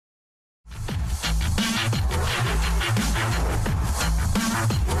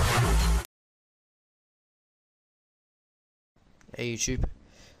Hey YouTube.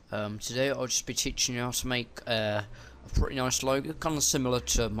 Today I'll just be teaching you how to make a pretty nice logo, kind of similar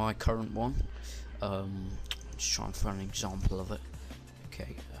to my current one. Just trying to find an example of it.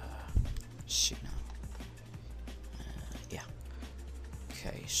 Okay, let's see now. Yeah.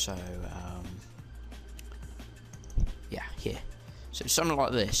 Okay, so yeah, here. So it's something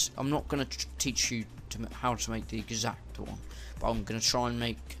like this. I'm not going to teach you how to make the exact one, but I'm going to try and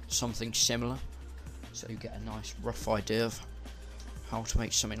make something similar, so you get a nice rough idea of how to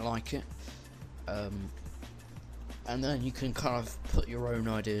make something like it, and then you can kind of put your own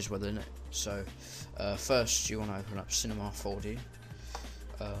ideas within it. So first you want to open up Cinema 4D,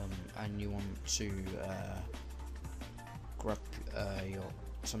 and you want to grab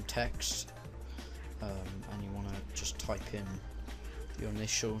some text, and you want to just type in your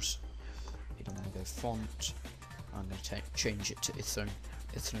initials. You don't want to go font. I'm going to change it to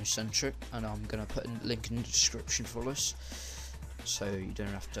ethnocentric, and I'm going to put a link in the description for this, so you don't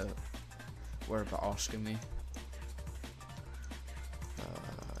have to worry about asking me.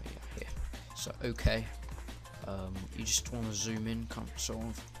 Yeah. So okay, you just want to zoom in, kind of sort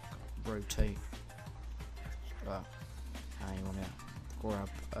of rotate, and you want to grab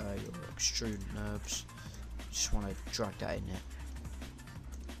your extrude NURBS. You just want to drag that in there.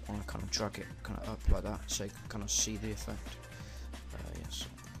 Want to kind of drag it kind of up like that, so you can kind of see the effect. Yes.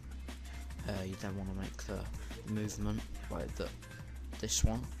 You then want to make the movement like this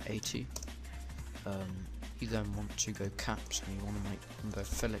one, 80. You then want to go caps, and you want to make them go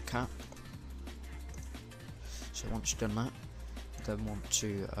fillet cap. So once you've done that, you then want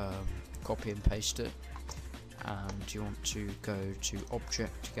to copy and paste it, and you want to go to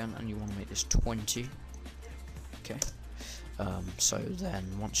object again, and you want to make this 20. Okay. So then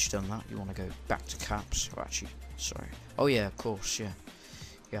once you've done that, you want to go back to caps. Or actually, sorry. Oh yeah, of course, yeah.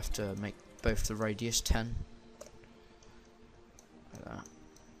 You have to make both the radius 10. Like that.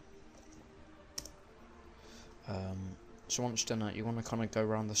 So once you've done that, you want to kind of go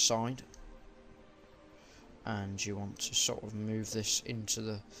around the side, and you want to sort of move this into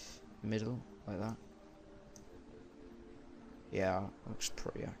the middle like that. Yeah, looks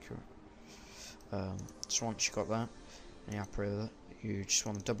pretty accurate. So once you've got that and you're happy with it, you just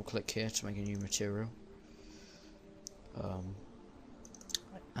want to double click here to make a new material,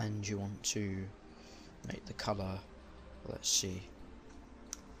 and you want to make the color, let's see,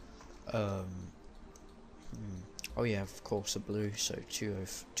 oh yeah, of course, a blue, so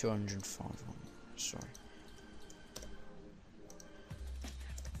 205, sorry.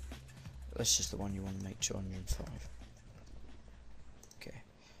 This is the one you want to make 205. Okay,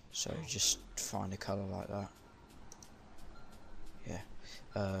 so just find a color like that. Yeah.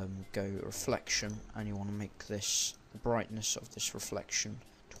 Go reflection, and you want to make this, the brightness of this reflection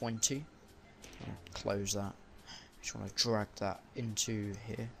 20. Close that. Just want to drag that into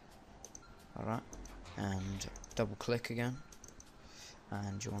here. Alright. And double click again.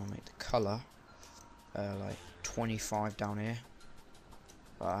 And you want to make the color like 25 down here.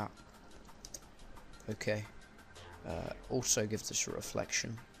 Like that. Okay. Also give this a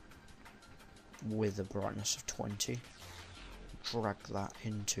reflection with a brightness of 20. Drag that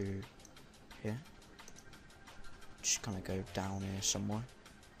into here. Just kind of go down here somewhere,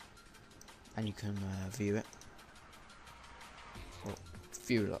 and you can view it. Or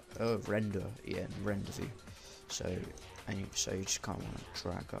view it. Oh, render. Yeah, render view. So you just kind of want to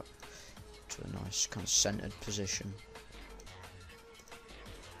drag up to a nice kind of centered position.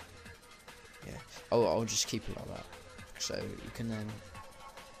 Yeah. Oh, I'll just keep it like that. So you can then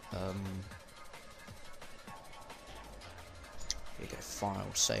you go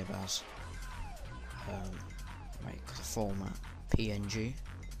file, save as, make the format PNG,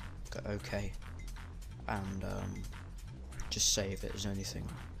 go OK, and just save it as anything,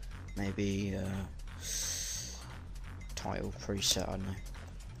 maybe title preset, I don't know.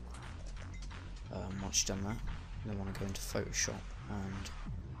 Once you've done that, you then want to go into Photoshop, and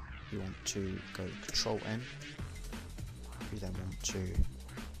you want to go Control N. You then want to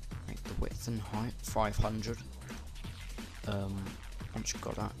make the width and height 500. Once you've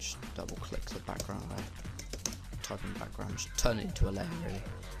got that, just double click the background layer, type in background, just turn it into a layer really.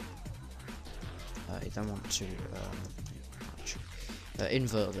 You then want to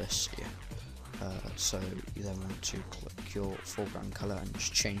invert this, yeah. So you then want to click your foreground colour and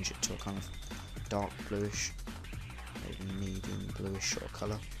just change it to a kind of dark bluish, maybe medium bluish sort of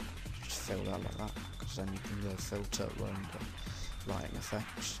colour. Just fill that like that, because then you can go filter, render, lighting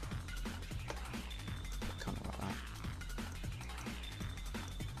effects, kind of like that.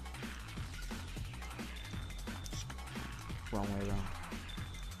 Wrong way around.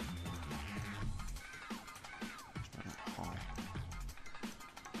 High.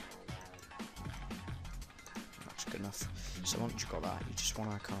 So once you've got that, you just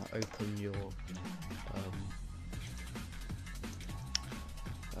want to kind of open your what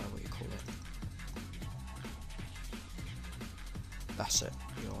do you call it? That's it,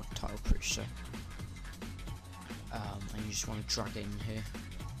 your title preset. And you just want to drag it in here.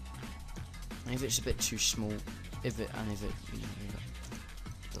 And if it's a bit too small, if it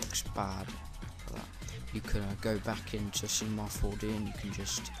looks bad, like that, you can go back into Cinema 4D and you can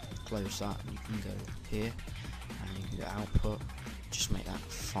just close that, and you can go here and you can go output, just make that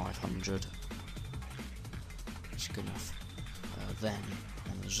 500. It's good enough. Then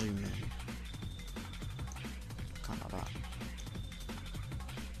I'm going to zoom in, kind of like that.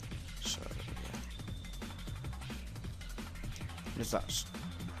 So yeah, and if that's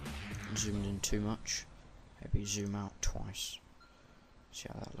zoomed in too much, maybe zoom out twice. See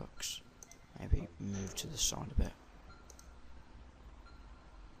how that looks. Maybe move to the side a bit.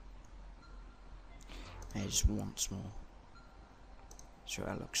 Maybe just once more. See what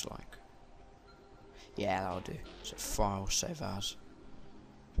that looks like. Yeah, that'll do. So file, save as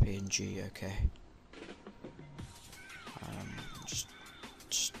PNG, okay.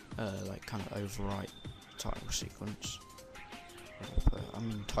 Just like kind of overwrite title sequence.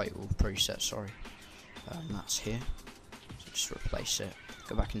 Title preset, sorry. That's here. So just replace it.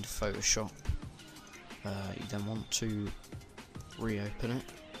 Go back into Photoshop. You then want to reopen it.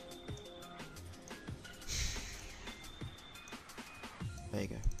 There you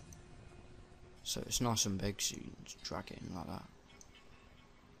go. So it's nice and big, so you can just drag it in like that.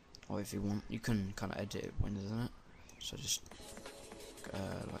 Or if you want, you can kind of edit it within it. So just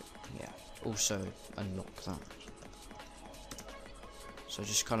also unlock that. So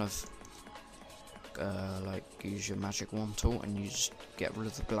just kind of use your magic wand tool and you just get rid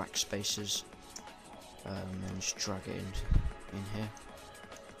of the black spaces, and just drag it in here.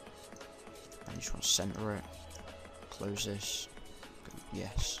 And you just want to center it. Close this.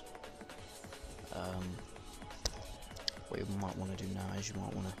 Yes. What you might want to do now is you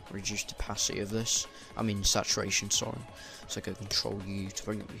might want to reduce the opacity of this. Saturation, sorry. So go Control U to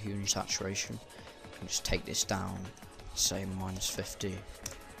bring up your hue and saturation. And just take this down, say -50.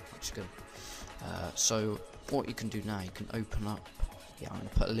 That's good. So what you can do now, you can open up. Yeah, I'm going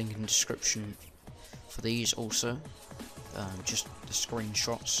to put a link in the description for these also. Just the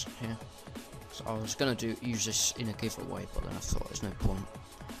screenshots here. So I was going to use this in a giveaway, but then I thought there's no point,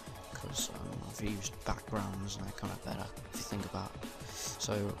 because I've used backgrounds and they're kind of better if you think about it.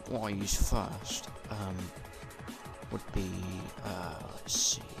 So what I use first would be, let's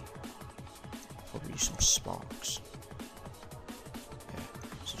see, probably some sparks. Yeah,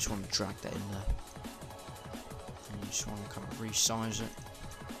 so just want to drag that in there, and you just want to kind of resize it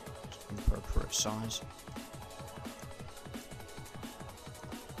to the appropriate size.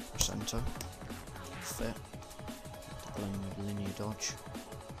 Center, fit, blend with linear dodge.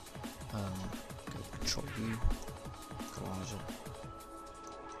 Go Control U, equalizer,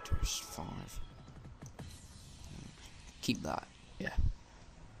 just 5. Keep that, yeah.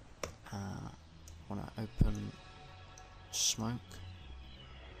 Want to open smoke.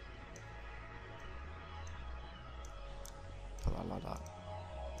 Put that like that.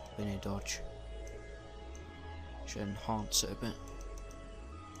 Linear dodge. Should enhance it a bit.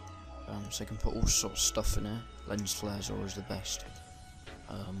 So you can put all sorts of stuff in there. Lens flares are always the best.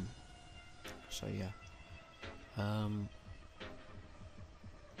 So yeah. Oh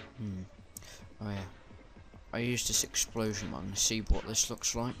yeah. I used this explosion one to see what this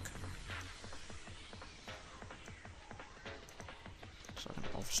looks like. So I can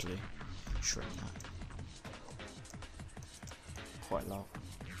obviously shrink that quite a lot.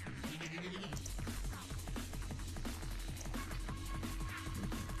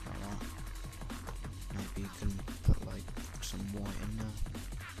 Maybe you can put like some white in there,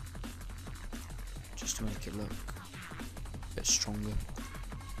 just to make it look a bit stronger.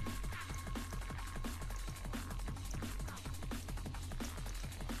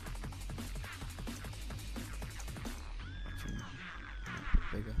 I can make it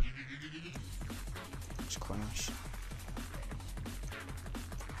bigger. It's quite nice.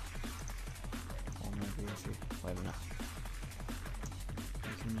 Or maybe if you wait a minute,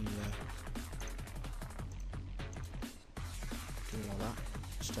 you can do it like that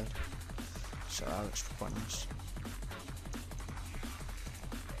instead. So that looks quite nice.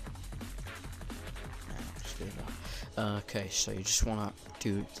 Yeah, let's do that. Okay, so you just want to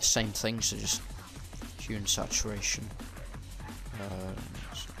do the same thing, so just hue and saturation.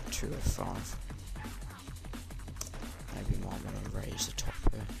 205. Maybe you might want to raise the top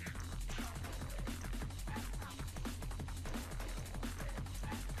here.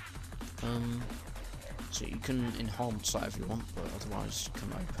 It's So you can enhance that if you want, but otherwise you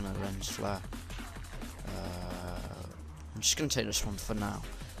can open a lens flare. I'm just going to take this one for now,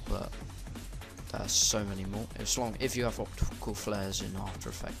 but there's so many more. If you have optical flares in After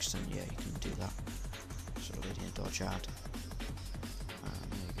Effects, then yeah, you can do that. So linear dodge add.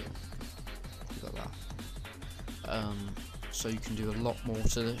 There you go. You got that. So you can do a lot more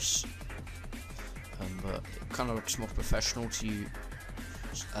to this, but it kind of looks more professional to you.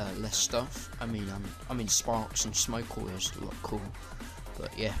 Less stuff. I mean sparks and smoke always look cool,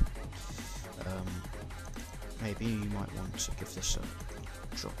 but yeah. Maybe you might want to give this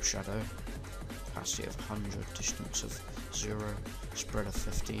a drop shadow, opacity of 100, distance of 0, spread of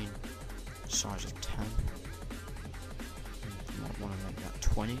 15, size of 10. You might want to make that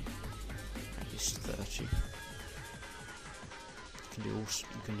 20, maybe 30. You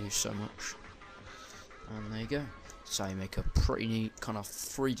can do so much, and there you go. So you make a pretty neat kind of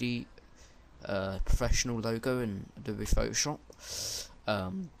 3D professional logo in Adobe Photoshop.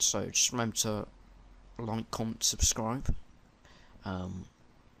 So just remember to like, comment, subscribe. If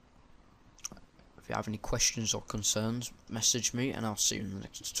you have any questions or concerns, message me, and I'll see you in the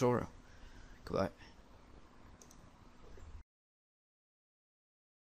next tutorial. Goodbye.